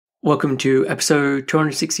Welcome to episode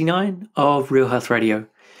 269 of Real Health Radio.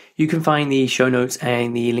 You can find the show notes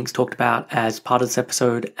and the links talked about as part of this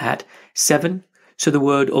episode at 7, so the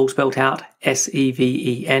word all spelled out,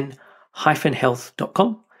 SEVEN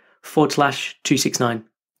health.com/269.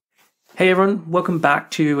 Hey everyone, welcome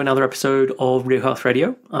back to another episode of Real Health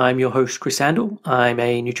Radio. I'm your host, Chris Sandel. I'm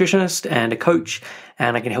a nutritionist and a coach,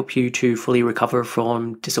 and I can help you to fully recover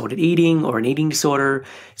from disordered eating or an eating disorder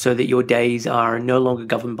so that your days are no longer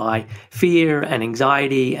governed by fear and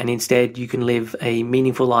anxiety, and instead you can live a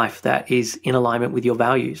meaningful life that is in alignment with your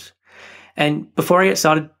values. And before I get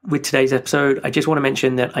started with today's episode, I just want to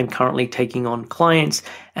mention that I'm currently taking on clients,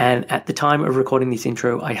 and at the time of recording this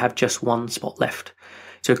intro, I have just one spot left.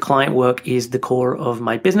 So client work is the core of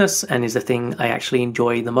my business and is the thing I actually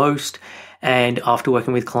enjoy the most. And after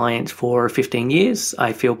working with clients for 15 years,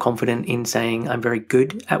 I feel confident in saying I'm very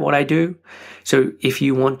good at what I do. So if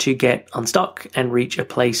you want to get unstuck and reach a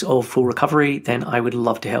place of full recovery, then I would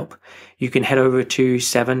love to help. You can head over to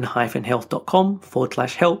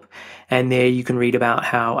 7-health.com/help. And there you can read about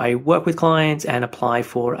how I work with clients and apply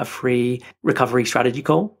for a free recovery strategy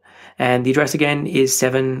call. And the address again is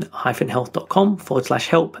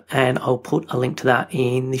 7-health.com/help, and I'll put a link to that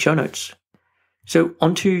in the show notes. So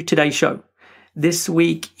on to today's show. This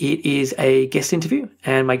week it is a guest interview,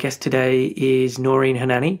 and my guest today is Naureen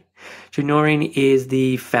Hunani. So Naureen is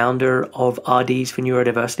the founder of RDs for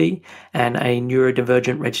Neurodiversity and a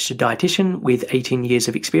neurodivergent registered dietitian with 18 years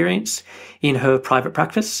of experience. In her private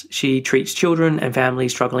practice, she treats children and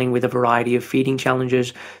families struggling with a variety of feeding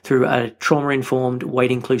challenges through a trauma-informed,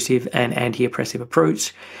 weight-inclusive and anti-oppressive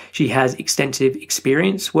approach. She has extensive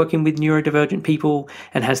experience working with neurodivergent people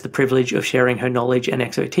and has the privilege of sharing her knowledge and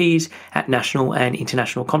expertise at national and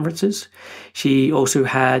international conferences. She also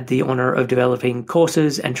had the honor of developing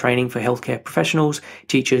courses and training for healthcare professionals,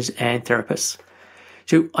 teachers, and therapists.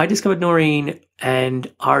 So I discovered Naureen and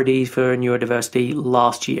RDs for Neurodiversity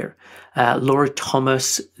last year. Laura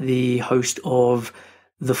Thomas, the host of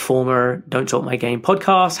the former Don't Salt My Game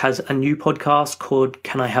podcast, has a new podcast called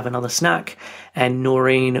Can I Have Another Snack? And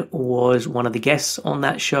Naureen was one of the guests on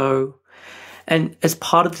that show. And as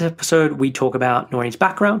part of this episode, we talk about Naureen's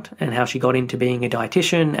background and how she got into being a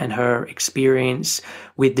dietitian and her experience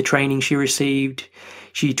with the training she received.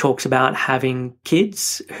 She talks about having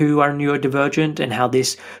kids who are neurodivergent and how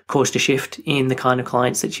this caused a shift in the kind of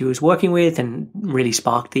clients that she was working with and really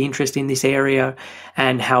sparked the interest in this area,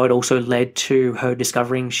 and how it also led to her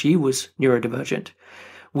discovering she was neurodivergent.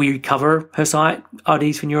 We cover her site,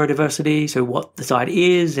 RDs for Neurodiversity, so what the site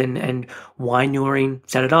is and why Naureen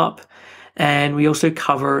set it up. And we also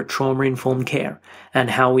cover trauma-informed care and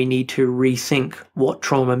how we need to rethink what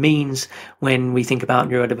trauma means when we think about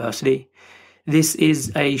neurodiversity. This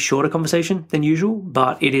is a shorter conversation than usual,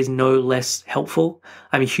 but it is no less helpful.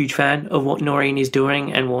 I'm a huge fan of what Naureen is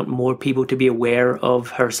doing and want more people to be aware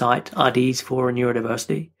of her site, RDs for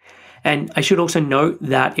Neurodiversity. And I should also note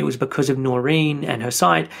that it was because of Naureen and her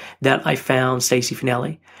site that I found Stacey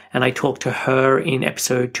Finelli. And I talked to her in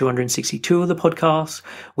episode 262 of the podcast,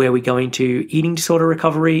 where we go into eating disorder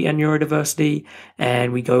recovery and neurodiversity,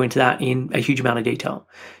 and we go into that in a huge amount of detail.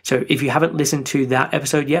 So if you haven't listened to that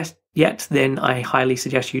episode yet, then I highly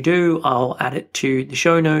suggest you do. I'll add it to the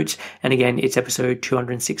show notes. And again, it's episode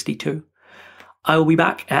 262. I will be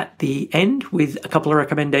back at the end with a couple of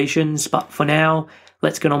recommendations, but for now,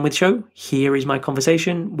 let's get on with the show. Here is my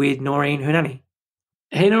conversation with Naureen Hunani.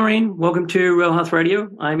 Hey, Naureen, welcome to Real Health Radio.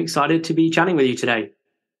 I'm excited to be chatting with you today.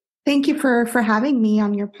 Thank you for having me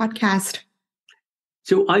on your podcast.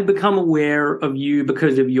 So I've become aware of you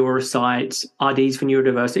because of your site, RDs for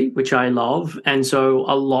Neurodiversity, which I love. And so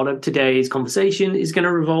a lot of today's conversation is going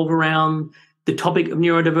to revolve around the topic of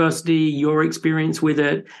neurodiversity, your experience with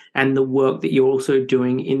it, and the work that you're also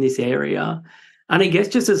doing in this area. And I guess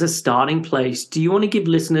just as a starting place, do you want to give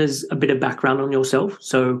listeners a bit of background on yourself?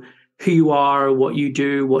 So who you are, what you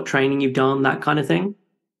do, what training you've done, that kind of thing?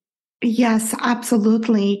 Yes,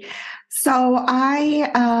 absolutely. So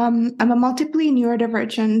I'm a multiply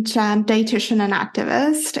neurodivergent dietitian and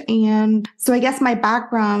activist. And so I guess my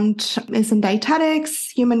background is in dietetics,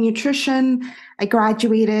 human nutrition. I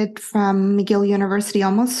graduated from McGill University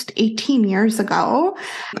almost 18 years ago.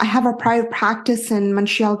 I have a private practice in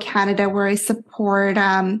Montreal, Canada, where I support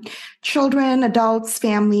children, adults,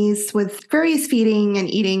 families with various feeding and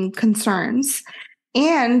eating concerns.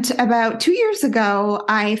 And about 2 years ago,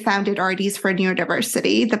 I founded RDs for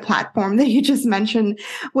Neurodiversity, the platform that you just mentioned,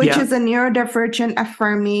 which is a neurodivergent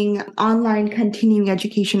affirming online continuing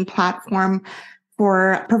education platform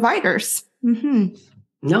for providers. Mm-hmm.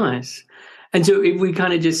 Nice. And so if we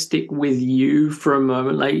kind of just stick with you for a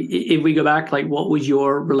moment, like if we go back, like what was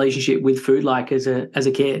your relationship with food like as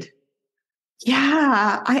a kid?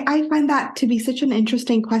 Yeah, I find that to be such an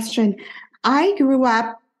interesting question. I grew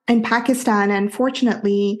up in Pakistan, and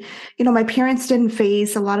fortunately, my parents didn't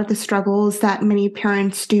face a lot of the struggles that many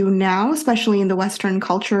parents do now, especially in the Western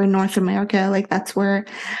culture in North America. Like that's where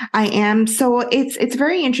I am. So it's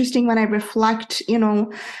very interesting when I reflect,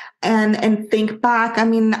 and think back. I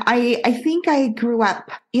mean, I think I grew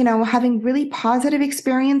up, having really positive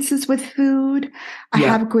experiences with food. I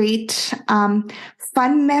Yeah. have great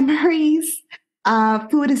fun memories.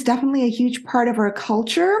 Food is definitely a huge part of our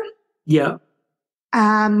culture. Yeah.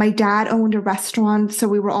 My dad owned a restaurant, so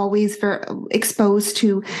we were always very exposed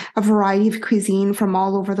to a variety of cuisine from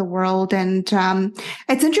all over the world. And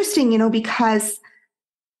it's interesting, because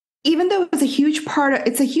even though it's a huge part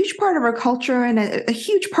of our culture and a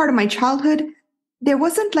huge part of my childhood, there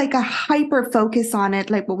wasn't like a hyper focus on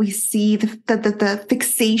it, like what we see, the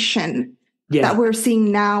fixation Yeah. that we're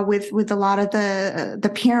seeing now with a lot of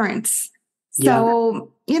the parents. Yeah.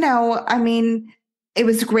 So, I mean, it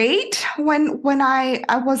was great when I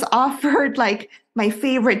was offered like my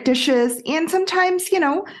favorite dishes. And sometimes,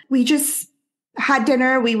 we just had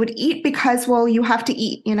dinner, we would eat because, well, you have to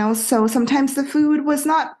eat, so sometimes the food was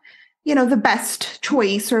not, the best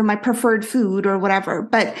choice or my preferred food or whatever.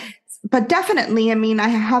 But definitely, I mean, I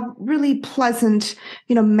have really pleasant,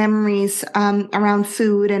 memories around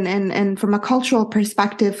food, and from a cultural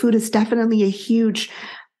perspective, food is definitely a huge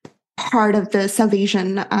part of the South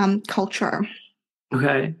Asian culture.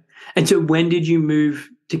 Okay. And so when did you move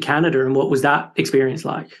to Canada and what was that experience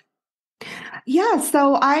like? Yeah,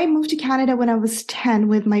 so I moved to Canada when I was 10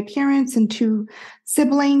 with my parents and two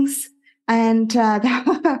siblings. And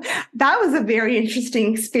that was a very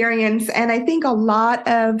interesting experience. And I think a lot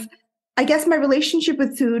of, I guess my relationship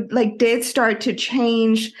with food like did start to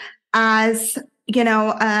change as,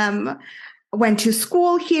 went to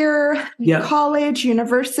school here, Yeah. college,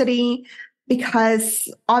 university,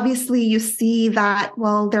 because obviously you see that,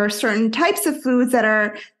 well, there are certain types of foods that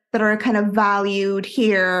are kind of valued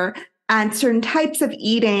here and certain types of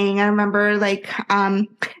eating. I remember like,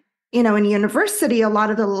 in university, a lot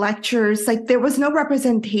of the lectures, like there was no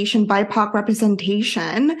representation, BIPOC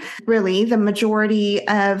representation, really. The majority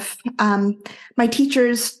of my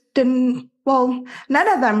teachers didn't, well, none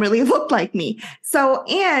of them really looked like me. So,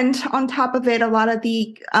 and on top of it, a lot of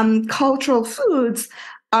the cultural foods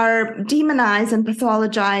are demonized and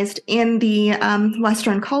pathologized in the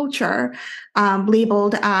Western culture,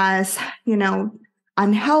 labeled as,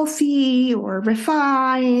 unhealthy or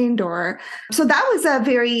refined, or so that was a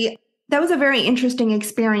very interesting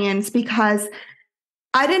experience because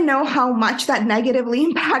I didn't know how much that negatively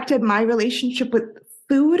impacted my relationship with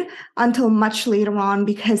food until much later on,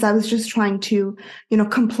 because I was just trying to,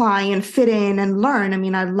 comply and fit in and learn. I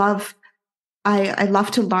mean, I love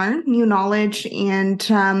to learn new knowledge.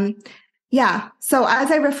 And yeah, so as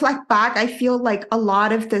I reflect back, I feel like a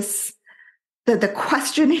lot of this, the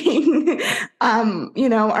questioning,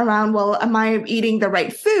 around, well, am I eating the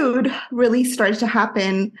right food, really started to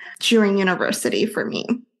happen during university for me.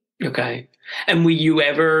 Okay. And were you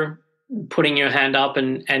ever putting your hand up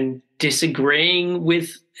and disagreeing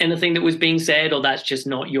with anything that was being said, or that's just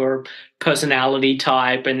not your personality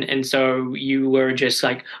type, and so you were just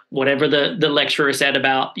like whatever the lecturer said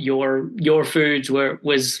about your foods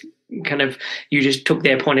was kind of, you just took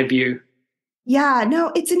their point of view? Yeah,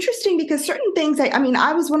 no, it's interesting because certain things, I mean,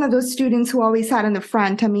 I was one of those students who always sat in the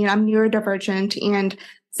front. I mean, I'm neurodivergent, and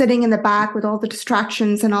sitting in the back with all the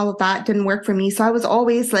distractions and all of that didn't work for me. So I was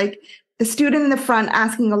always like the student in the front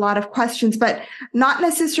asking a lot of questions, but not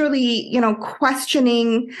necessarily,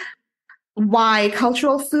 questioning why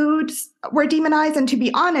cultural foods were demonized. And to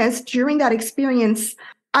be honest, during that experience,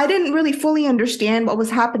 I didn't really fully understand what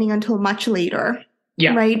was happening until much later.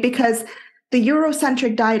 Yeah. Right? Because the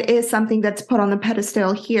Eurocentric diet is something that's put on the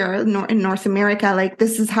pedestal here in North America. Like,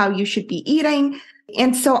 this is how you should be eating.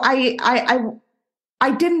 And so I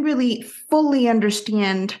didn't really fully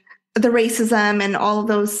understand the racism and all of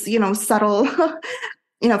those, subtle,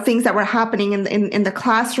 things that were happening in the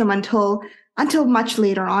classroom until much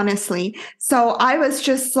later, honestly. So I was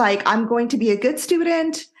just like, I'm going to be a good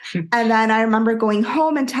student. And then I remember going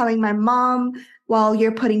home and telling my mom, well,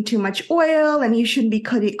 you're putting too much oil and you shouldn't be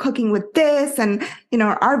cooking with this. And,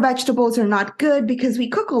 our vegetables are not good, because we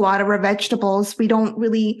cook a lot of our vegetables. We don't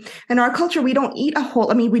really, in our culture, we don't eat a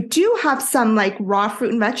whole, I mean, we do have some like raw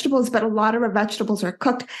fruit and vegetables, but a lot of our vegetables are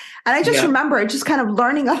cooked. And I just remember just kind of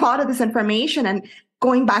learning a lot of this information and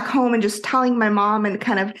going back home and just telling my mom and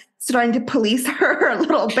kind of starting to police her a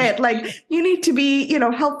little bit, like, you need to be,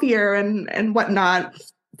 healthier and whatnot.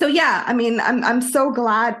 So yeah, I mean, I'm so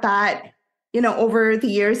glad that, over the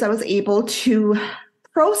years I was able to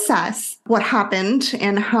process what happened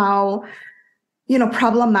and how,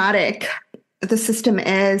 problematic the system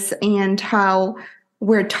is and how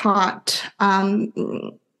we're taught,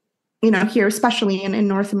 here, especially in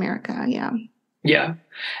North America. Yeah. Yeah.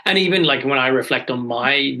 And even like when I reflect on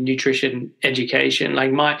my nutrition education,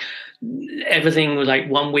 like everything was like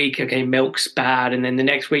 1 week, okay, milk's bad. And then the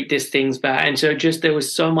next week, this thing's bad. And so just there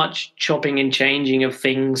was so much chopping and changing of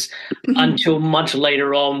things until much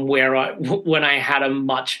later on when I had a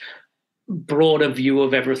much broader view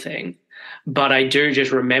of everything. But I do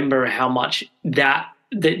just remember how much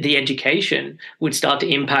the education would start to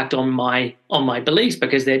impact on my beliefs,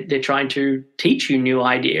 because they're trying to teach you new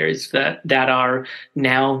ideas that are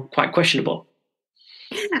now quite questionable.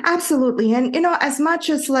 Absolutely. And, as much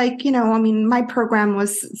as like, I mean, my program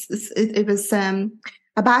was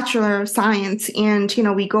a Bachelor of Science, and,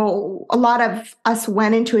 a lot of us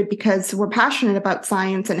went into it because we're passionate about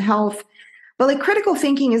science and health. But like, critical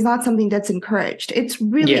thinking is not something that's encouraged. It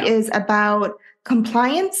really is about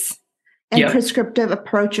compliance and prescriptive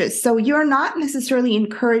approaches. So you're not necessarily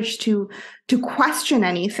encouraged to question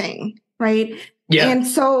anything, right? Yeah. And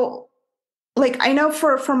so, like, I know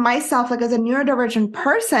for myself, like as a neurodivergent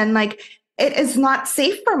person, like it is not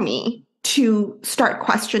safe for me to start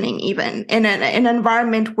questioning, even in an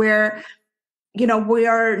environment where, we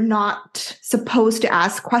are not supposed to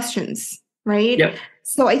ask questions, right? Yep.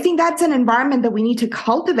 So I think that's an environment that we need to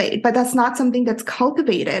cultivate, but that's not something that's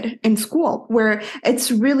cultivated in school, where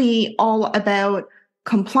it's really all about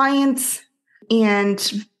compliance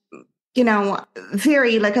and,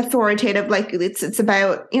 very like authoritative, like it's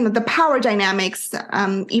about, the power dynamics,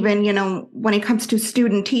 even, when it comes to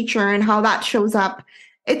student teacher and how that shows up.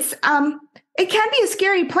 It's, it can be a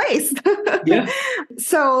scary place. Yeah.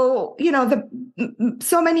 So,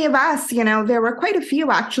 so many of us, there were quite a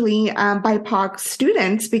few actually BIPOC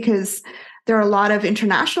students, because there are a lot of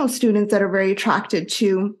international students that are very attracted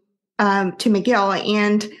to McGill.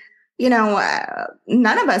 And,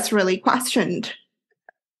 none of us really questioned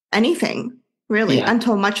anything really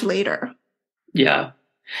until much later. Yeah.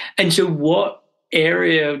 And so what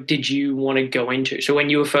area did you want to go into? So when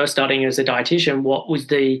you were first starting as a dietitian, what was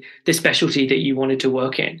the specialty that you wanted to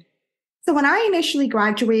work in? So when I initially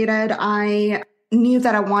graduated, I knew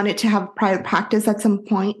that I wanted to have private practice at some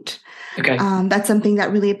point. Okay. That's something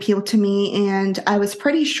that really appealed to me. And I was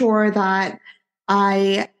pretty sure that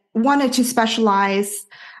I wanted to specialize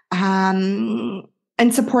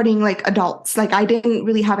in supporting like adults. Like I didn't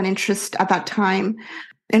really have an interest at that time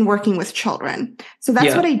in working with children. So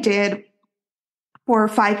that's what I did for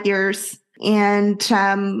 5 years, and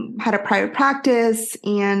had a private practice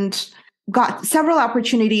and got several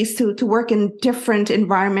opportunities to work in different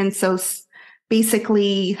environments. So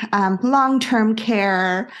basically long-term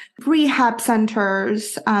care, rehab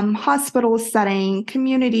centers, hospital setting,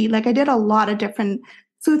 community. Like I did a lot of different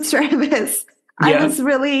food service. I was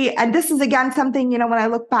really, and this is again something, when I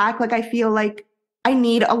look back, like I feel like I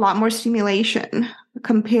need a lot more stimulation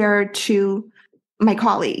compared to my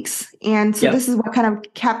colleagues. And so this is what kind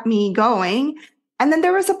of kept me going. And then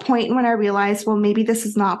there was a point when I realized, well, maybe this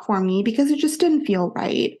is not for me, because it just didn't feel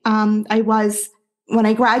right. When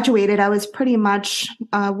I graduated, I was pretty much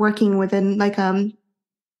working within like a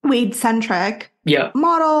Wade-centric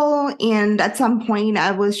model. And at some point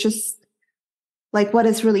I was just like, what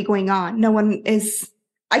is really going on?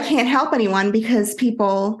 I can't help anyone, because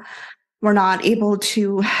people were not able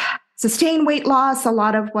to sustain weight loss. A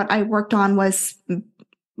lot of what I worked on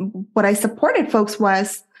what I supported folks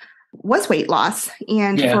was weight loss.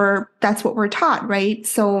 And that's what we're taught. Right.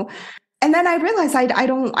 So, and then I realized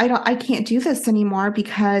I can't do this anymore,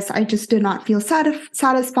 because I just did not feel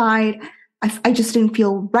satisfied. I just didn't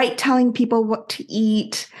feel right telling people what to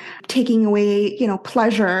eat, taking away,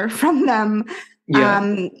 pleasure from them,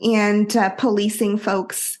 and policing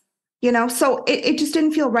folks, so it just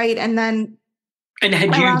didn't feel right. And then, and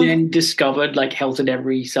had you then discovered like Health at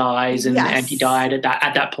Every Size and anti-diet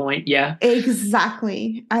at that point? Yeah,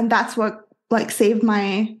 exactly. And that's what like saved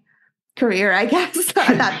my career, I guess,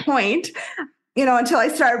 at that point, until I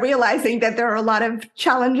started realizing that there are a lot of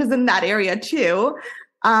challenges in that area too,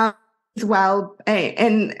 as well.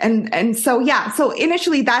 And so, so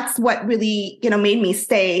initially that's what really, made me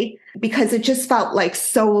stay, because it just felt like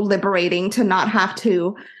so liberating to not have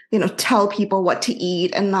to, tell people what to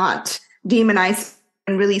eat and not demonize,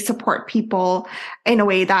 and really support people in a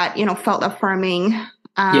way that, felt affirming.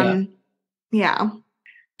 Yeah.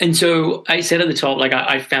 And so I said at the top, like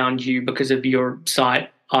I found you because of your site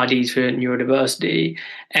RDs for neurodiversity.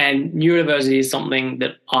 And neurodiversity is something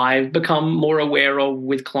that I've become more aware of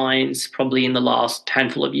with clients probably in the last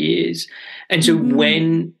handful of years. And so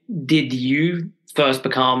when did you first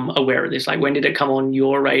become aware of this? Like, when did it come on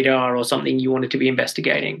your radar or something you wanted to be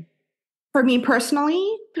investigating? For me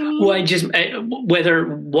personally, you mean? Well, just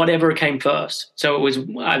whatever came first. So it was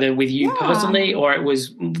either with you personally, or it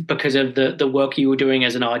was because of the work you were doing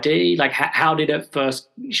as an RD. Like, how did it first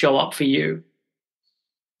show up for you?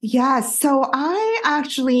 Yeah, so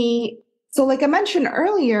like I mentioned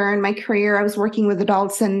earlier in my career, I was working with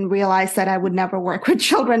adults and realized that I would never work with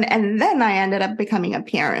children. And then I ended up becoming a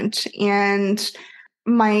parent, and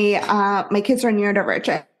my kids are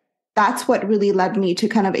neurodivergent. That's what really led me to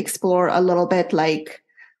kind of explore a little bit like,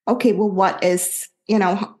 okay, well, what is,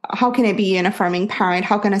 how can I be an affirming parent?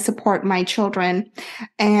 How can I support my children?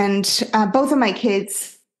 And both of my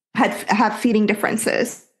kids have feeding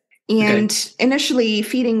differences. And initially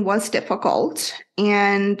feeding was difficult.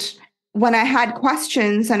 And when I had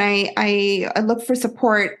questions and I looked for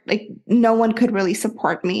support, like no one could really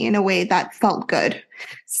support me in a way that felt good.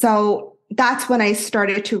 So that's when I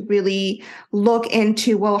started to really look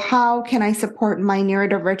into, well, how can I support my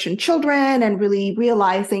neurodivergent children, and really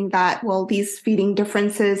realizing that, well, these feeding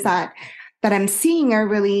differences that I'm seeing are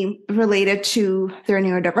really related to their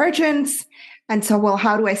neurodivergence. And so, well,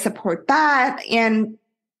 how do I support that? And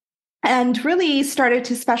really started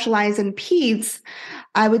to specialize in peds,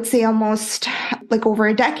 I would say almost like over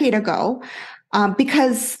a decade ago,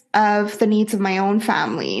 because of the needs of my own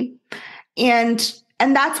family.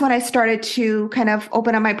 And that's when I started to kind of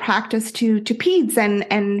open up my practice to peds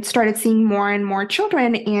and started seeing more and more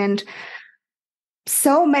children, and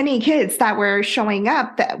so many kids that were showing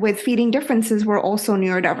up that with feeding differences were also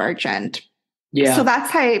neurodivergent. Yeah. So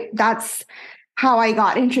that's how I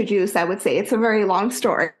got introduced, I would say. It's a very long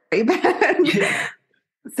story, but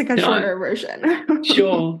it's like a shorter version.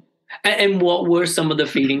 Sure. And what were some of the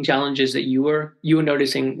feeding challenges that you were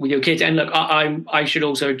noticing with your kids? And look, I should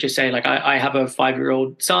also just say, like, I have a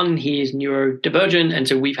 5-year-old son. He is neurodivergent, and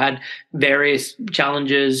so we've had various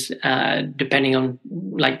challenges depending on,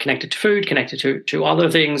 like, connected to food, connected to other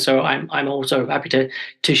things. So I'm also happy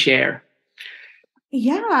to share.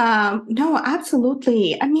 Yeah, no,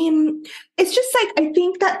 absolutely. I mean, it's just like, I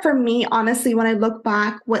think that for me, honestly, when I look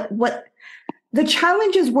back, what the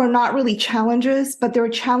challenges were not really challenges, but there were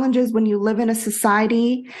challenges when you live in a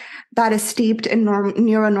society that is steeped in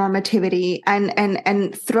neuronormativity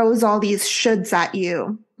and throws all these shoulds at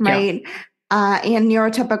you, right? Yeah. And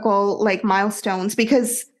neurotypical like milestones,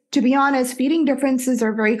 because to be honest, feeding differences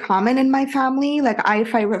are very common in my family. Like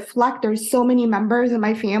if I reflect, there's so many members in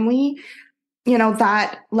my family,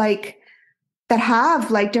 that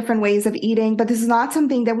have like different ways of eating, but this is not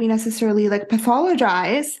something that we necessarily like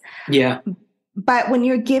pathologize. Yeah. But when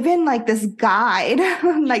you're given like this guide,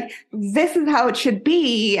 like this is how it should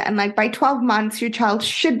be, and like by 12 months, your child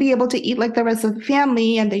should be able to eat like the rest of the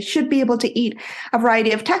family, and they should be able to eat a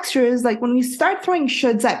variety of textures. Like when we start throwing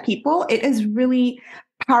shoulds at people, it is really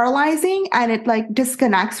paralyzing, and it like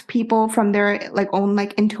disconnects people from their like own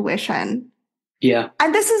like intuition. Yeah.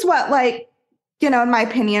 And this is what like, in my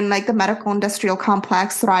opinion, like the medical industrial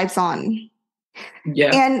complex thrives on. Yeah.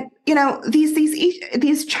 And,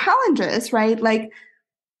 these challenges, right? Like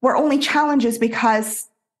were only challenges because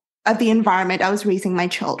of the environment I was raising my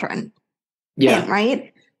children. Yeah. In,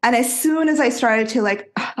 right. And as soon as I started to like,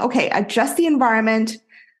 okay, adjust the environment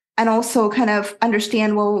and also kind of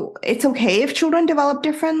understand, well, it's okay if children develop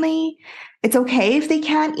differently. It's okay if they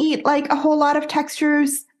can't eat like a whole lot of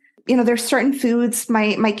textures. There's certain foods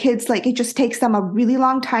my kids, like, it just takes them a really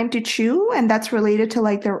long time to chew, and that's related to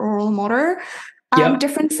like their oral motor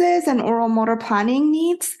differences and oral motor planning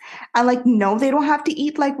needs. And like, no, they don't have to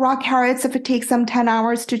eat like raw carrots if it takes them 10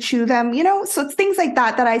 hours to chew them, so it's things like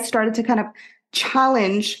that I started to kind of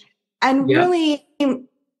challenge. And really,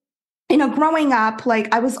 growing up,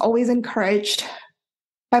 like I was always encouraged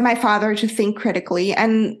by my father to think critically,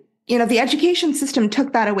 and the education system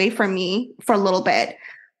took that away from me for a little bit.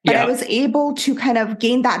 But I was able to kind of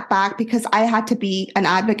gain that back because I had to be an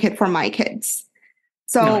advocate for my kids.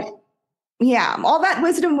 So, all that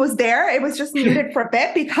wisdom was there. It was just muted for a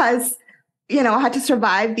bit because, I had to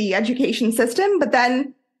survive the education system. But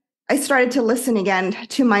then I started to listen again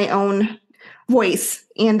to my own voice.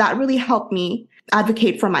 And that really helped me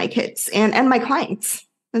advocate for my kids and my clients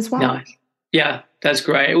as well. Nice. Yeah, that's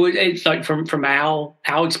great. It's like from our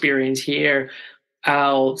experience here,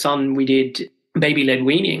 our son, we did baby-led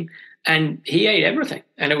weaning, and he ate everything,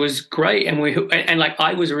 and it was great. And like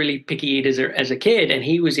I was a really picky eater as a kid, and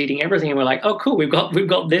he was eating everything, and we're like, oh, cool, we've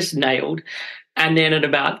got this nailed. And then at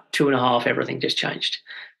about 2.5, everything just changed.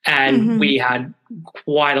 And we had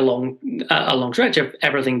quite a long stretch of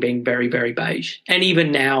everything being very, very beige. And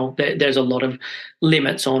even now, there's a lot of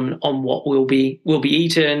limits on what will be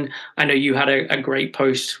eaten. I know you had a great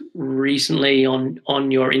post recently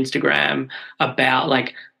on your Instagram about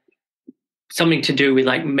like something to do with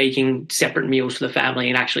like making separate meals for the family,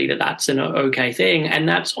 and actually that's an okay thing. And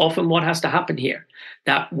that's often what has to happen here,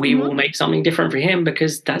 that we will make something different for him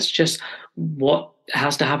because that's just what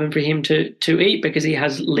has to happen for him to eat, because he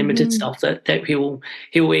has limited stuff that he'll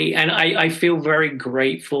eat. And I feel very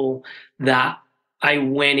grateful that I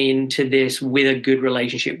went into this with a good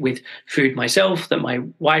relationship with food myself, that my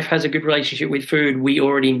wife has a good relationship with food. We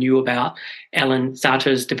already knew about Ellen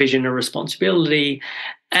Satter's division of responsibility,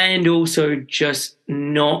 and also just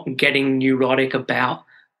not getting neurotic about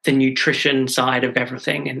the nutrition side of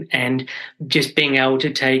everything, and just being able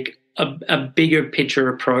to take a bigger picture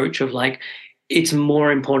approach of like, it's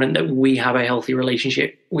more important that we have a healthy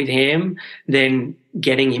relationship with him than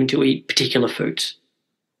getting him to eat particular foods.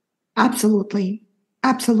 Absolutely.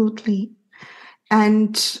 Absolutely.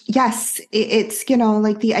 And yes, it's,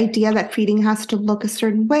 like the idea that feeding has to look a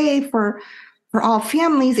certain way for all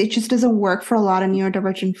families, it just doesn't work for a lot of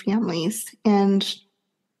neurodivergent families. And,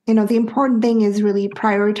 the important thing is really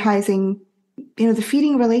prioritizing, the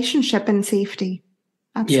feeding relationship and safety.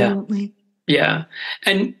 Absolutely. Yeah.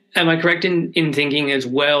 And am I correct in thinking as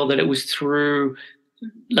well that it was through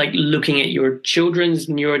like looking at your children's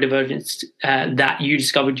neurodivergence that you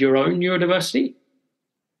discovered your own neurodiversity?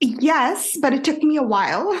 Yes, but it took me a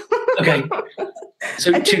while. Okay.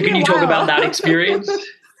 So can you talk about that experience?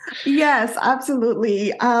 Yes,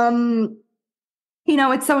 absolutely.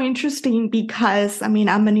 It's so interesting because, I'm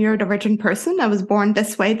a neurodivergent person. I was born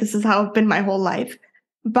this way. This is how I've been my whole life.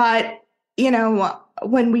 But,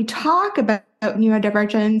 when we talk about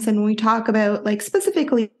neurodivergence and we talk about like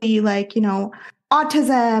specifically like,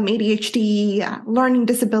 autism, ADHD, learning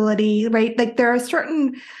disability, right? Like there are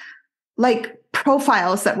certain like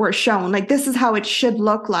profiles that were shown, like this is how it should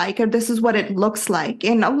look like, or this is what it looks like.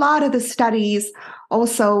 And a lot of the studies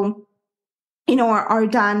also, are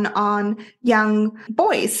done on young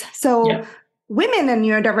boys. So women and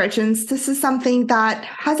neurodivergence, this is something that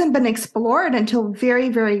hasn't been explored until very,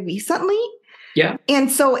 very recently. Yeah. And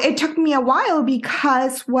so it took me a while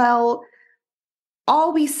because, well,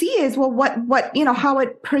 all we see is, well, what, how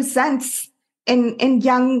it presents in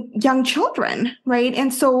young children, right?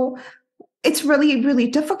 And so it's really, really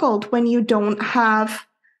difficult when you're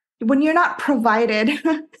not provided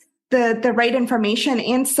the right information.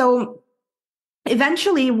 And so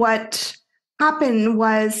eventually what happened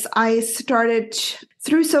was I started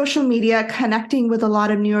through social media connecting with a lot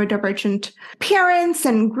of neurodivergent parents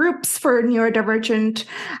and groups for neurodivergent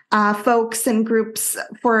folks and groups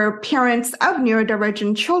for parents of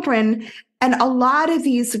neurodivergent children. And a lot of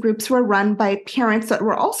these groups were run by parents that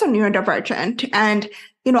were also neurodivergent and,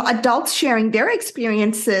 adults sharing their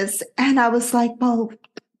experiences. And I was like, well,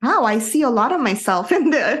 wow, I see a lot of myself in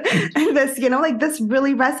this, like this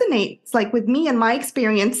really resonates like with me and my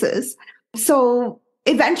experiences. So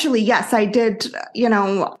eventually, yes, I did,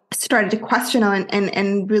 started to question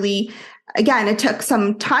and really, again, it took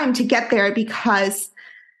some time to get there because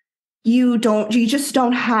you just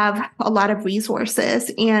don't have a lot of resources,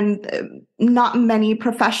 and not many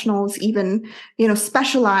professionals even,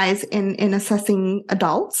 specialize in assessing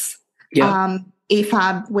adults. Yeah.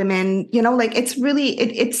 AFAB women, like it's really,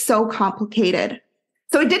 it's so complicated.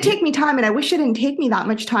 So it did take me time, and I wish it didn't take me that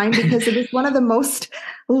much time because it was one of the most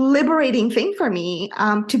liberating thing for me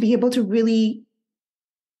to be able to really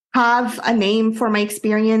have a name for my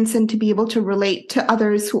experience and to be able to relate to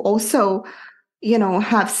others who also,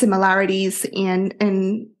 have similarities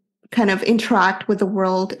and kind of interact with the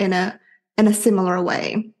world in a similar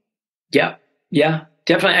way. Yeah. Yeah.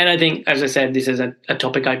 Definitely. And I think, as I said, this is a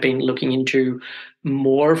topic I've been looking into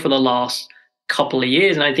more for the last couple of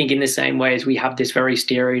years. And I think in the same way as we have this very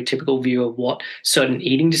stereotypical view of what certain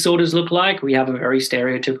eating disorders look like, we have a very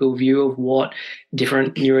stereotypical view of what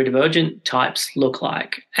different neurodivergent types look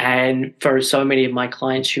like. And for so many of my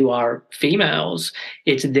clients who are females,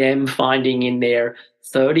 it's them finding in their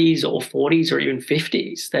 30s or 40s or even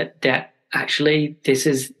 50s that actually this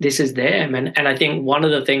is them. And I think one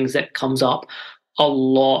of the things that comes up a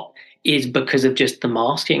lot is because of just the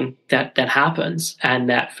masking that happens, and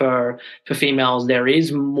that for females there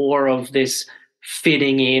is more of this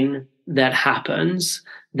fitting in that happens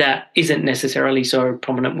that isn't necessarily so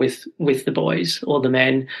prominent with the boys or the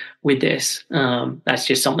men with this. That's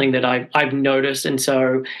just something that I've noticed. And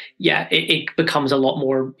so, yeah, it becomes a lot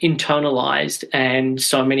more internalized. And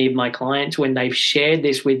so many of my clients, when they've shared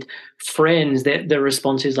this with friends, the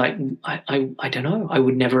response is like, I don't know, I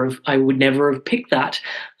would never have picked that.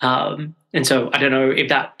 And so I don't know if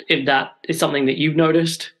that is something that you've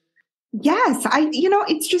noticed. Yes,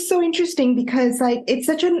 it's just so interesting because like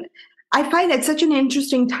I find it such an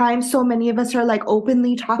interesting time. So many of us are like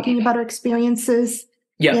openly talking about our experiences,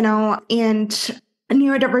 Yeah. And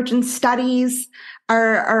neurodivergent studies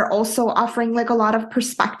are also offering like a lot of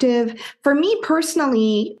perspective. For me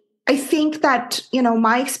personally, I think that,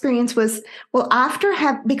 my experience was, well, after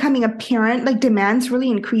becoming a parent, like demands really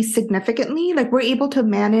increased significantly. Like we're able to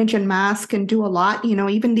manage and mask and do a lot,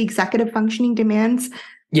 even the executive functioning demands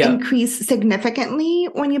increase significantly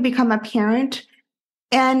when you become a parent.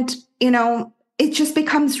 And, it just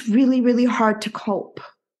becomes really, really hard to cope.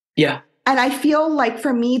 Yeah. And I feel like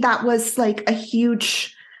for me, that was like a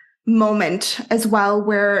huge moment as well,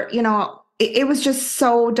 where, it was just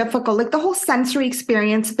so difficult. Like the whole sensory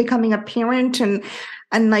experience of becoming a parent and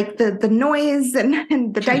like the noise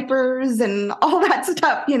and the diapers and all that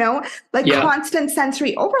stuff, constant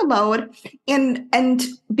sensory overload. And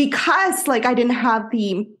because like I didn't have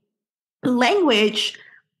the language,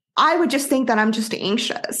 I would just think that I'm just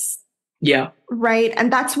anxious. Yeah. Right.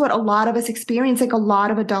 And that's what a lot of us experience, like a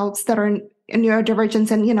lot of adults that are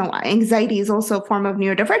neurodivergence, and, anxiety is also a form of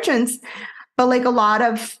neurodivergence. But like a lot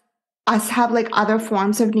of us have like other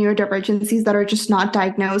forms of neurodivergencies that are just not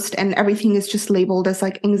diagnosed, and everything is just labeled as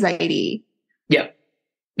like anxiety. Yeah.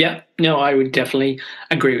 Yeah, no, I would definitely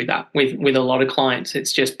agree with that. With a lot of clients,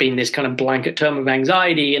 it's just been this kind of blanket term of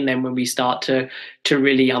anxiety, and then when we start to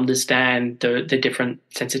really understand the different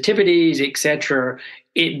sensitivities, etc.,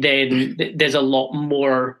 then there's a lot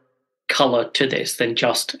more color to this than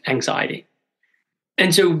just anxiety.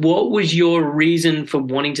 And so, what was your reason for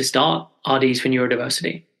wanting to start RDs for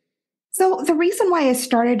Neurodiversity? So the reason why I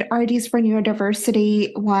started RDs for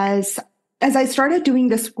Neurodiversity was, as I started doing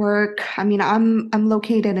this work, I mean, I'm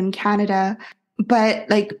located in Canada, but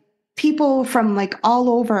like people from like all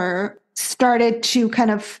over started to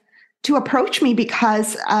to approach me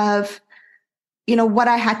because of, what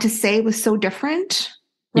I had to say was so different,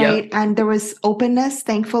 right? Yeah. And there was openness,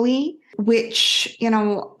 thankfully, which,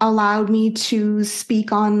 allowed me to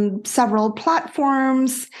speak on several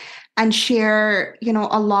platforms and share,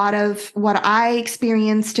 a lot of what I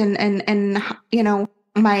experienced and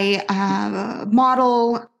my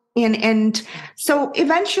model. And so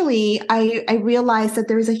eventually I realized that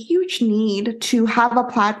there's a huge need to have a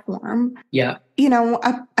platform,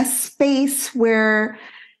 a space where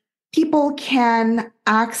people can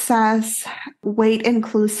access weight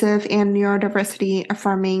inclusive and neurodiversity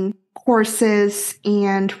affirming courses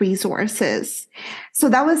and resources. So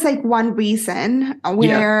that was like one reason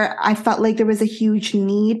where I felt like there was a huge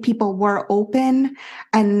need. People were open,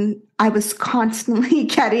 and I was constantly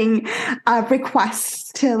getting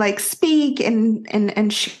requests to like speak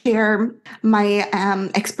and share my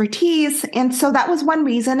expertise. And so that was one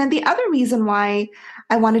reason. And the other reason why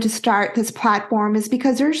I wanted to start this platform is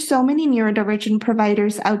because there's so many neurodivergent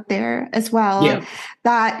providers out there as well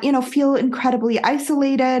that, feel incredibly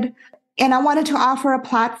isolated. And I wanted to offer a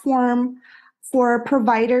platform for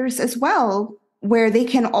providers as well, where they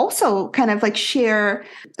can also kind of like share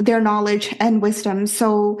their knowledge and wisdom.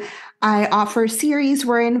 So I offer a series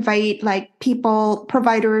where I invite like people,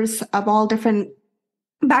 providers of all different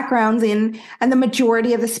backgrounds in, and the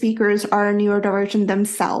majority of the speakers are neurodivergent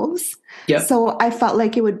themselves. Yep. So I felt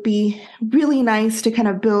like it would be really nice to kind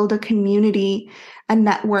of build a community and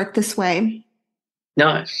network this way.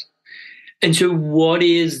 Nice. And so what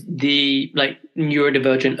is the like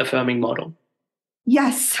neurodivergent affirming model?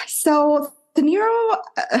 Yes. So the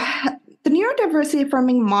neurodiversity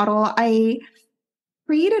affirming model I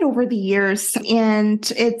created over the years,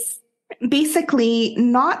 and it's basically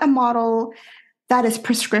not a model that is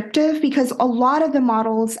prescriptive, because a lot of the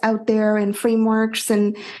models out there and frameworks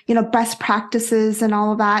and, best practices and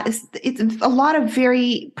all of that it's a lot of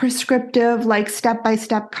very prescriptive, like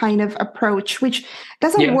step-by-step kind of approach, which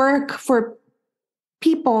doesn't work for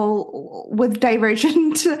people with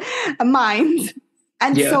divergent minds.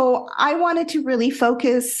 And so I wanted to really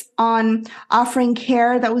focus on offering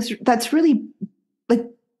care that's really like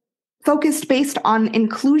focused based on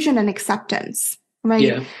inclusion and acceptance, right?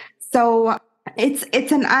 Yeah. So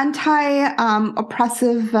it's an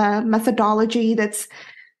anti-oppressive methodology that's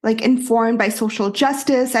like informed by social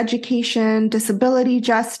justice, education, disability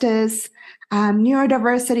justice,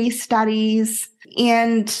 neurodiversity studies,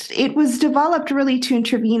 And it was developed really to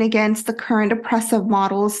intervene against the current oppressive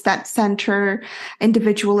models that center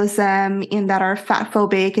individualism and that are fat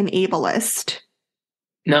phobic and ableist.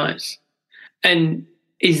 Nice. And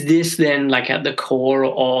is this then like at the core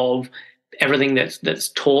of everything that's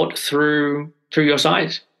taught through your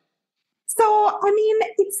site? So, I mean,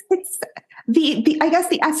 it's the I guess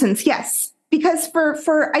the essence, yes. Because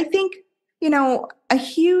for I think, a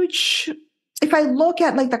huge, if I look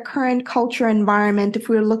at like the current culture environment, if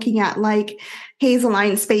we're looking at like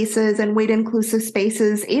Hazeline spaces and weight inclusive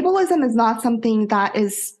spaces, ableism is not something that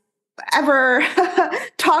is ever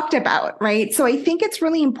talked about, right? So I think it's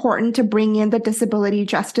really important to bring in the disability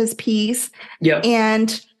justice piece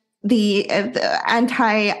and the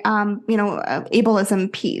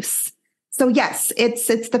ableism piece. So yes, it's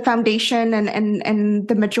the foundation and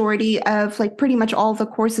the majority of like pretty much all the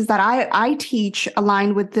courses that I teach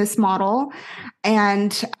align with this model.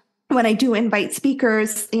 And when I do invite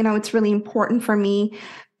speakers, it's really important for me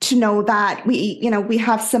to know that we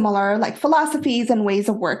have similar like philosophies and ways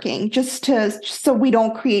of working, so we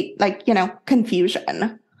don't create like,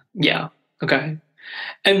 confusion. Yeah. Okay.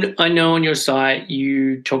 And I know on your site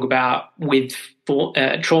you talk about with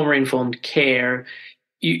trauma-informed care,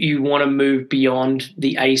 you want to move beyond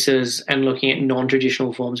the ACEs and looking at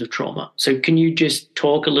non-traditional forms of trauma. So can you just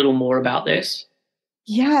talk a little more about this?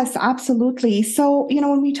 Yes, absolutely. So,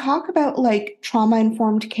 when we talk about like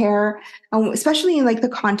trauma-informed care, especially in like the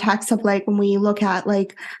context of like when we look at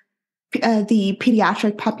like the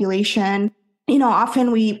pediatric population,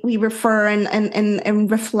 often we refer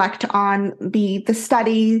and reflect on the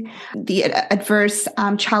study, the adverse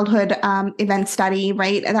childhood event study,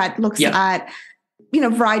 right? That looks at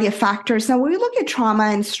variety of factors. Now, when we look at trauma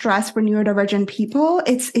and stress for neurodivergent people,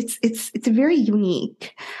 it's very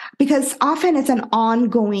unique because often it's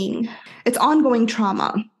ongoing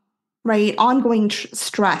trauma, right? Ongoing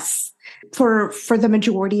stress for the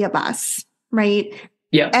majority of us, right?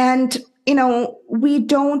 Yeah. And, we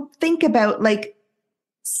don't think about like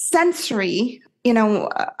sensory,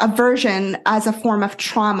 aversion as a form of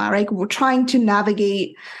trauma, right? We're trying to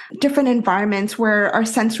navigate different environments where our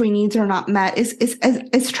sensory needs are not met is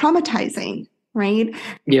traumatizing, right?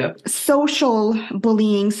 Yeah. Social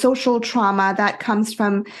bullying, social trauma that comes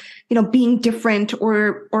from, being different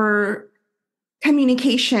or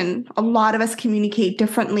communication. A lot of us communicate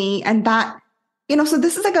differently. And that, so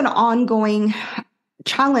this is like an ongoing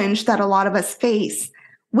challenge that a lot of us face,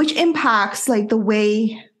 which impacts like the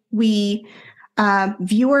way we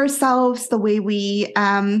view ourselves, the way we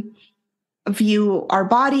view our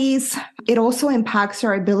bodies. It also impacts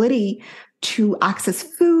our ability to access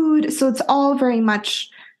food. So it's all very much,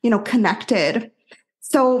 connected.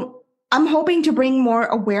 So I'm hoping to bring more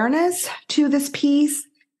awareness to this piece,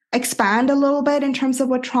 expand a little bit in terms of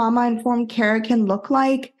what trauma-informed care can look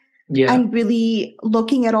like. Yeah. And really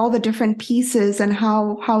looking at all the different pieces and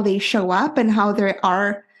how they show up and how they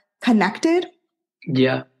are connected.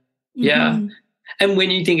 Yeah. Yeah. Mm-hmm. And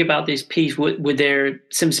when you think about this piece, were there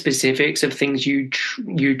some specifics of things you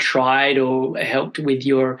tried or helped with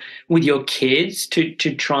your kids to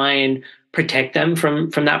try and protect them from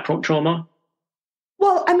that trauma?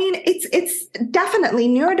 Well, I mean, it's definitely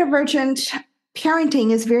neurodivergent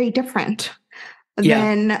parenting is very different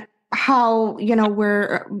than how,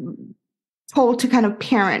 we're told to kind of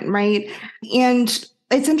parent, right? And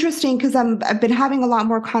it's interesting because I've been having a lot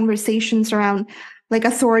more conversations around like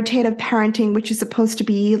authoritative parenting, which is supposed to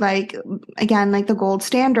be like, again, like the gold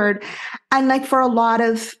standard. And like for a lot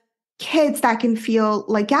of kids that can feel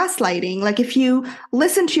like gaslighting. Like if you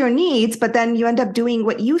listen to your needs, but then you end up doing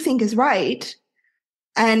what you think is right.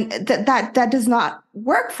 And that does not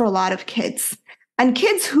work for a lot of kids. And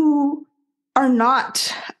kids who are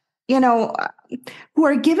not, who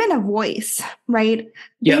are given a voice, right?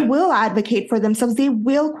 Yeah. They will advocate for themselves. They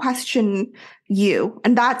will question you.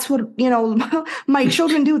 And that's what, my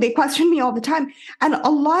children do. They question me all the time. And a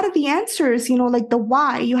lot of the answers, like the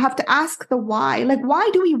why, you have to ask the why. Like, why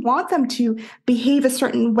do we want them to behave a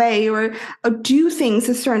certain way or do things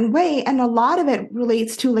a certain way? And a lot of it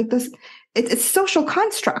relates to like this, it's social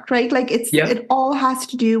construct, right? Like it all has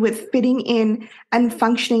to do with fitting in and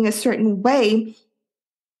functioning a certain way,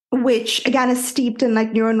 which again is steeped in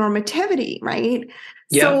like neuronormativity, right?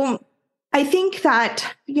 Yeah. So I think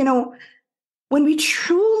that, when we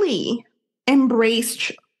truly embrace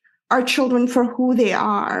our children for who they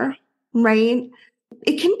are, right?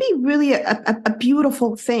 It can be really a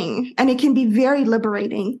beautiful thing and it can be very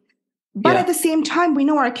liberating. But at the same time, we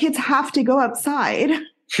know our kids have to go outside,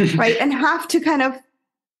 right? And have to kind of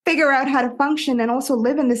figure out how to function and also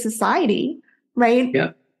live in this society, right?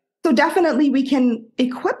 Yeah. So definitely we can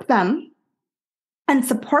equip them and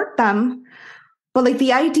support them. But like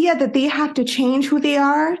the idea that they have to change who they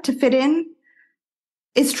are to fit in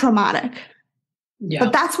is traumatic. Yeah.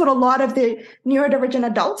 But that's what a lot of the neurodivergent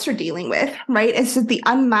adults are dealing with, right? It's just the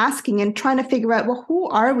unmasking and trying to figure out, well, who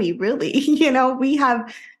are we really? We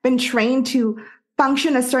have been trained to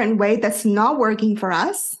function a certain way that's not working for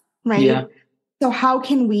us, right? Yeah. So how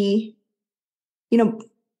can we,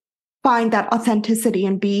 find that authenticity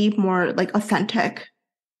and be more like authentic?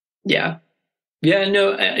 Yeah. Yeah,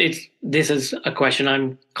 no, this is a question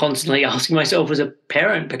I'm constantly asking myself as a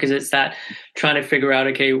parent, because it's that trying to figure out,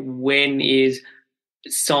 okay, when is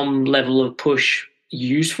some level of push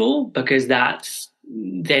useful, because that's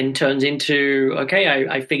then turns into, okay,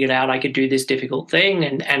 I figured out I could do this difficult thing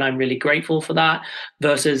and I'm really grateful for that,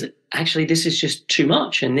 versus actually this is just too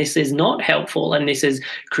much and this is not helpful and this is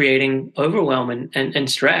creating overwhelm and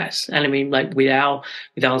stress. And I mean, like with our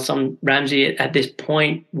son Ramsey, at this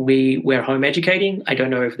point we're home educating. I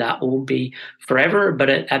don't know if that will be forever, but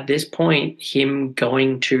at this point, him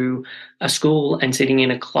going to a school and sitting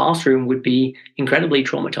in a classroom would be incredibly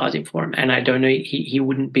traumatizing for him. And I don't know, he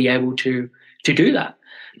wouldn't be able to do that.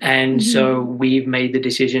 And so we've made the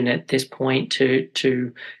decision at this point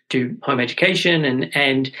to do home education,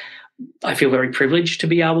 and I feel very privileged to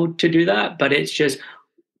be able to do that. But it's just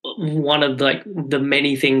one of the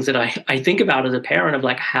many things that I think about as a parent, of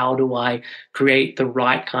like, how do I create the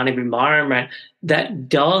right kind of environment that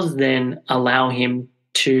does then allow him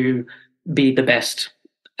to be the best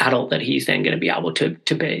adult that he's then going to be able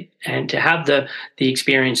to be, and to have the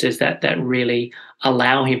experiences that really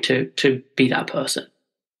allow him to be that person.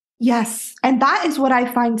 Yes. And that is what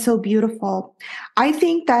I find so beautiful. I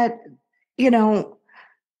think that,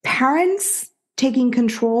 parents taking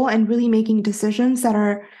control and really making decisions that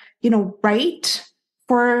are, right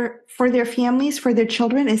for their families, for their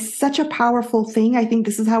children, is such a powerful thing. I think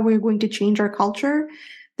this is how we're going to change our culture.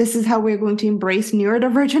 This is how we're going to embrace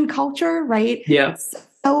neurodivergent culture, right? Yeah.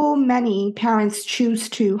 So many parents choose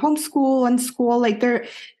to homeschool and school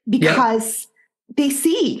because they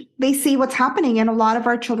see what's happening, and a lot of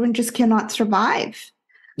our children just cannot survive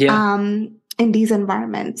in these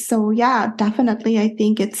environments. So yeah, definitely, I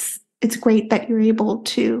think it's great that you're able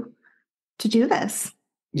to do this.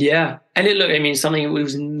 Yeah. And something that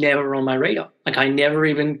was never on my radar. Like, I never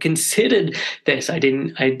even considered this.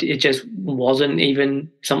 It just wasn't even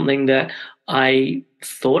something that I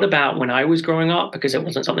thought about when I was growing up, because it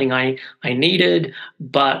wasn't something I needed,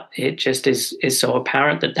 but it just is so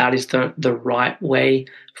apparent that is the right way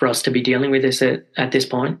for us to be dealing with this at this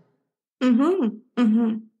point.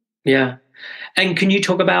 Yeah. And can you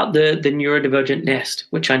talk about the neurodivergent nest,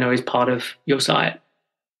 which I know is part of your site?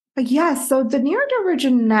 Yeah, so the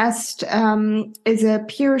Neurodivergent Nest is a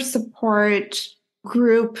peer support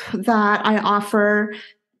group that I offer,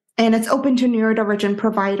 and it's open to neurodivergent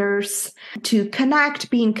providers to connect,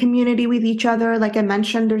 be in community with each other. Like I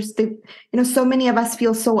mentioned, there's so many of us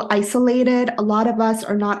feel so isolated. A lot of us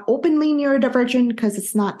are not openly neurodivergent because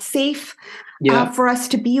it's not safe for us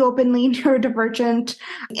to be openly neurodivergent.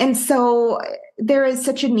 And so there is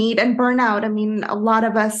such a need, and burnout. I mean, a lot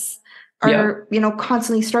of us are,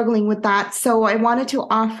 constantly struggling with that. So I wanted to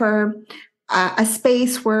offer a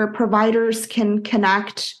space where providers can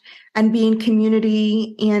connect and be in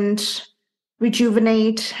community and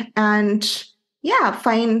rejuvenate and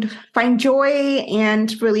find joy.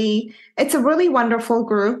 And really, it's a really wonderful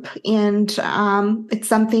group. And it's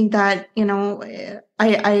something that,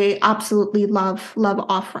 I absolutely love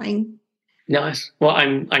offering. Nice. Well,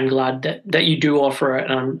 I'm glad that you do offer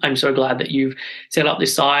it, and I'm so glad that you've set up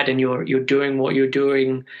this site and you're doing what you're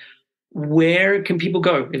doing. Where can people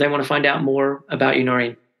go if they want to find out more about you,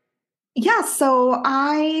 Naureen? Yeah, so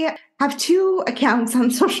I have 2 accounts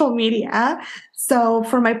on social media. So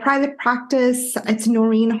for my private practice, it's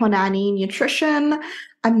Naureen Hunani Nutrition.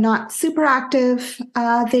 I'm not super active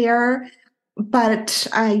there, but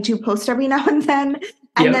I do post every now and then.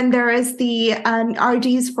 And then there is the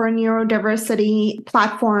RDs for Neurodiversity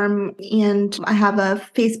platform, and I have a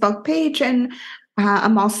Facebook page, and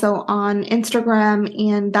I'm also on Instagram,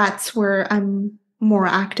 and that's where I'm more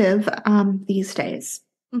active these days.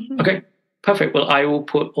 Okay, perfect. Well, I will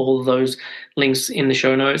put all of those links in the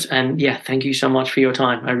show notes. And thank you so much for your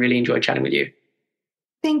time. I really enjoyed chatting with you.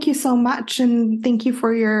 Thank you so much. And thank you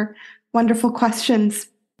for your wonderful questions.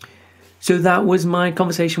 So that was my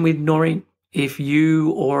conversation with Naureen. If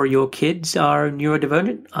you or your kids are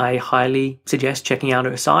neurodivergent, I highly suggest checking out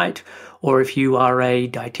her site. Or if you are a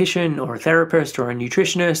dietitian or a therapist or a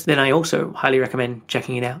nutritionist, then I also highly recommend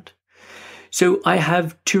checking it out. So I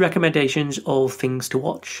have 2 recommendations of things to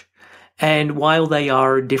watch. And while they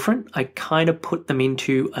are different, I kind of put them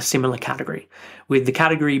into a similar category, with the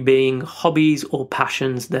category being hobbies or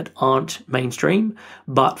passions that aren't mainstream,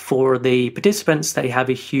 but for the participants, they have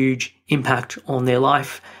a huge impact on their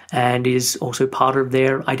life and is also part of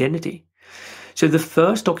their identity. So the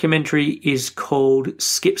first documentary is called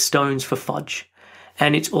Skip Stones for Fudge,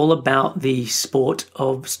 and it's all about the sport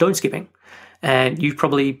of stone skipping. And you've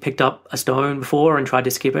probably picked up a stone before and tried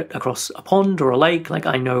to skip it across a pond or a lake, like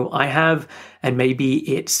I know I have, and maybe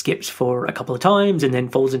it skips for a couple of times and then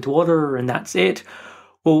falls into water and that's it.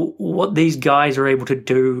 Well, what these guys are able to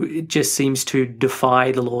do, it just seems to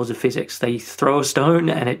defy the laws of physics. They throw a stone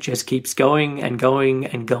and it just keeps going and going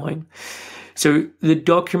and going. So the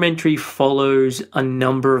documentary follows a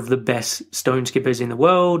number of the best stone skippers in the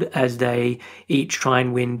world as they each try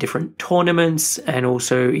and win different tournaments and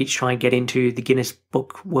also each try and get into the Guinness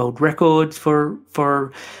Book World Records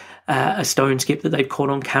for a stone skip that they've caught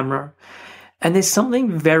on camera. And there's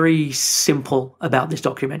something very simple about this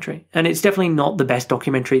documentary. And it's definitely not the best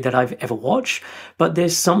documentary that I've ever watched, but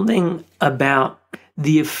there's something about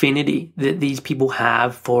the affinity that these people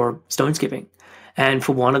have for stone skipping. And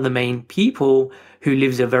for one of the main people who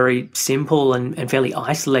lives a very simple and fairly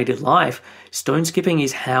isolated life, stone skipping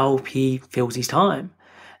is how he fills his time.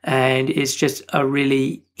 And it's just a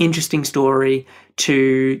really interesting story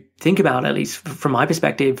to think about, at least from my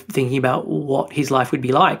perspective, thinking about what his life would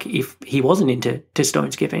be like if he wasn't into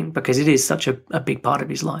stone skipping, because it is such a big part of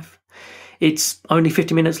his life. It's only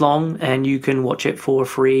 50 minutes long and you can watch it for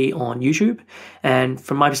free on YouTube. And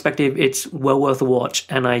from my perspective, it's well worth a watch.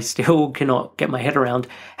 And I still cannot get my head around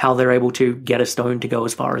how they're able to get a stone to go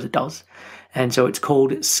as far as it does. And so it's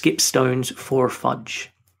called Skip Stones for Fudge.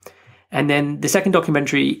 And then the second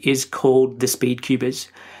documentary is called The Speed Cubers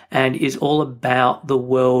and is all about the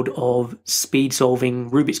world of speed solving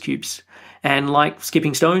Rubik's Cubes. And like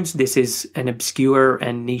skipping stones, this is an obscure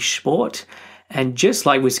and niche sport. And just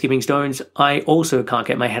like with skipping stones, I also can't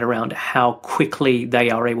get my head around how quickly they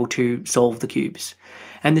are able to solve the cubes.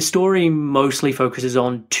 And the story mostly focuses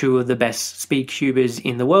on two of the best speed cubers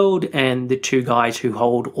in the world and the two guys who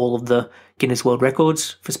hold all of the Guinness World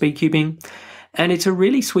Records for speed cubing. And it's a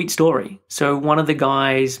really sweet story. So one of the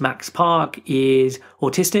guys, Max Park, is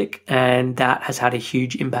autistic, and that has had a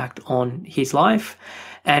huge impact on his life.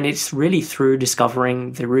 And it's really through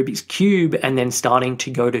discovering the Rubik's Cube and then starting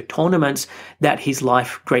to go to tournaments that his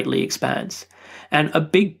life greatly expands. And a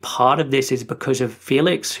big part of this is because of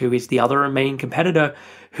Felix, who is the other main competitor,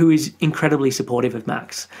 who is incredibly supportive of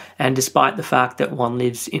Max. And despite the fact that one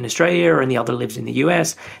lives in Australia and the other lives in the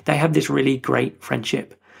US, they have this really great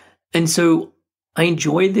friendship. And so I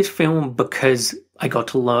enjoyed this film because I got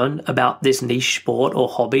to learn about this niche sport or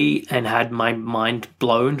hobby and had my mind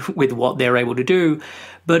blown with what they're able to do,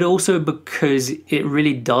 but also because it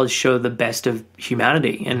really does show the best of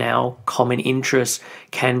humanity and how common interests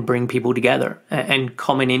can bring people together, and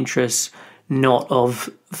common interests not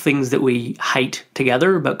of things that we hate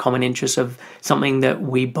together, but common interests of something that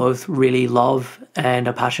we both really love and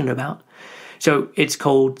are passionate about. So it's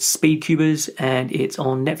called Speed Cubers and it's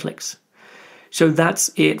on Netflix. So that's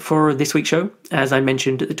it for this week's show. As I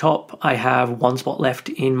mentioned at the top, I have one spot left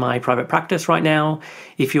in my private practice right now.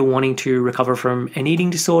 If you're wanting to recover from an eating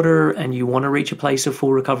disorder and you want to reach a place of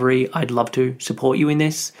full recovery, I'd love to support you in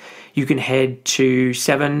this. You can head to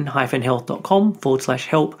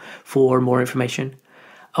 7-health.com/help for more information.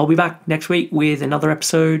 I'll be back next week with another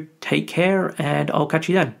episode. Take care and I'll catch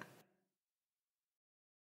you then.